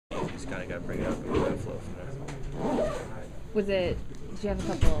just kind of got to bring it up and go and flow from there. Did you have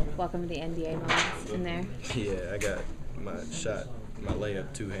a couple welcome to the NBA moments in there? Yeah, I got my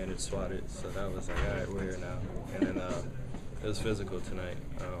layup two-handed swatted, so that was like, all right, we're here now. And then it was physical tonight,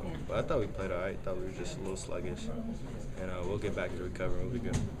 but I thought we played all right. Thought we were just a little sluggish, and we'll get back to recovery. We'll be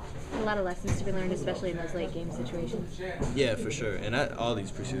good. A lot of lessons to be learned, especially in those late game situations. Yeah, for sure. And all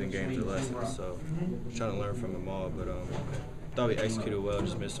these preseason games are lessons, so I'm trying to learn from them all. But thought we executed well.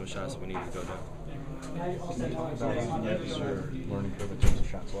 Just missed some shots we needed to go down. Learning curve in terms of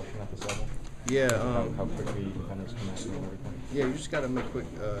shot selection at this level. Yeah. How quickly defenders come at you and everything. Yeah, you just got to make quick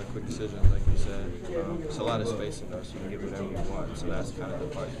decisions, like you said. It's a lot of spacing, though, so you can get whatever you want. So that's kind of the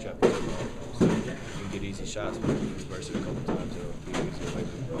part that you have to do. So you can get easy shots, but if you reverse it a couple times, it'll be easier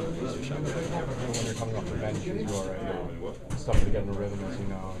easier shot. When you're coming off the bench, you are stuff to get in a rhythm, as you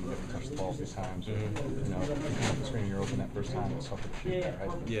know, and you haven't touched the ball a few times. You know, if you come off the screen, you're open that first time, it's tough to shoot, right?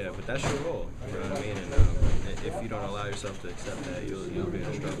 Yeah, but that's your role. You know what I mean? And if you don't allow yourself to accept that, you'll be in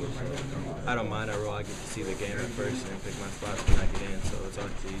a struggle. So I don't mind that role. I get to see the game at first and pick my spots when I get in, so it's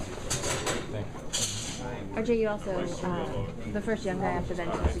always easy. Thank you. RJ, you also the first young guy off the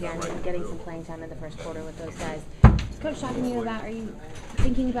bench once again, getting some playing time in the first quarter with those guys. Is Coach talking to you about? Are you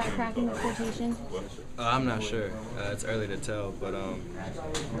thinking about cracking this rotation? I'm not sure. It's early to tell, but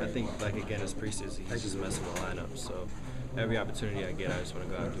I think again, it's preseason. He's just messing with lineups, so. Every opportunity I get, I just want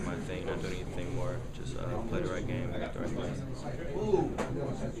to go out and do my thing, not do anything more. Just play the right game and get the right plays.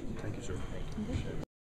 Thank you, sir.